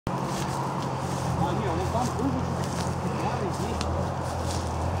Там есть.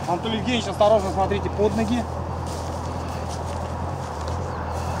 Анатолий Евгеньевич, осторожно смотрите под ноги.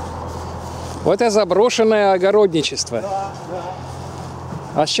 Вот это заброшенное огородничество. Да,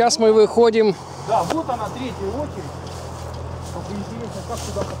 да. А сейчас мы выходим. Да, вот она, третья очередь. Как интересно, как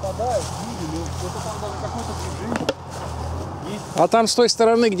сюда попадают. Видели, это там даже какое-то движение. Есть. А там с той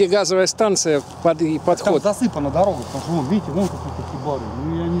стороны, где газовая станция, подход. Там засыпана дорога, потому что, вон, видите, вон какие-то хибары.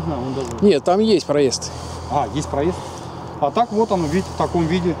 Ну, я не знаю, он даже... Нет, там есть проезд. А, есть проезд. А так вот оно, видите, в таком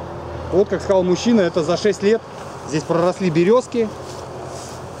виде. Вот, как сказал мужчина, это за 6 лет. Здесь проросли березки.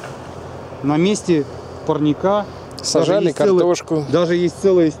 На месте парника. Сажали картошку. Даже есть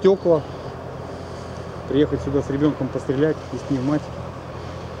целые стекла. Приехать сюда с ребенком пострелять из пневматики.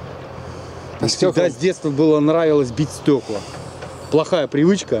 Всегда с детства нравилось бить стекла. Плохая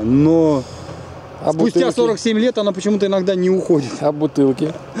привычка, но спустя бутылки? 47 лет она почему-то иногда не уходит. А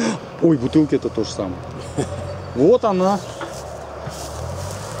бутылки? Ой, бутылки это то же самое. Вот она.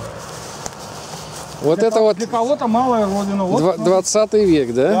 Вот это вот для кого-то малая родина. Вот 20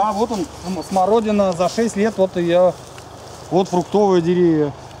 век, да? Да, вот он, смородина за 6 лет, вот вот фруктовые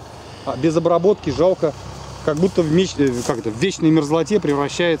деревья. Без обработки жалко, как будто в вечной мерзлоте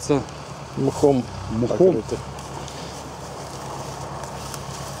превращается мхом.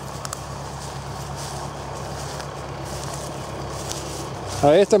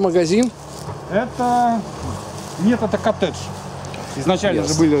 А это магазин? Нет, это коттедж. Изначально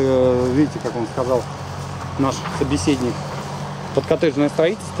же были, видите, как он сказал, наш собеседник, под коттеджное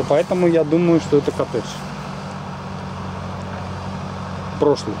строительство, поэтому я думаю, что это коттедж.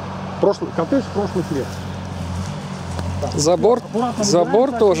 Прошлый коттедж прошлых лет. Так,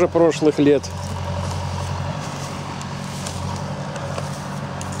 забор тоже прошлых лет.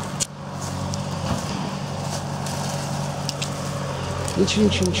 Ничего.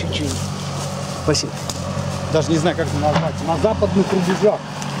 Спасибо. Даже не знаю, как это назвать. На западных рубежах.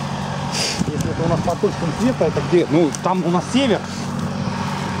 Если это у нас по точкам света, это где? Ну, там у нас север.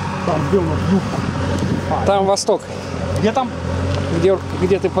 Там где у нас юг. Там восток. Где там?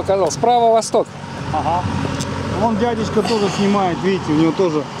 Где ты показал? Справа восток. Ага. Вон дядечка тоже снимает, видите, у него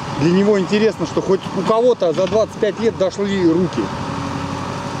тоже. Для него интересно, что хоть у кого-то за 25 лет дошли руки.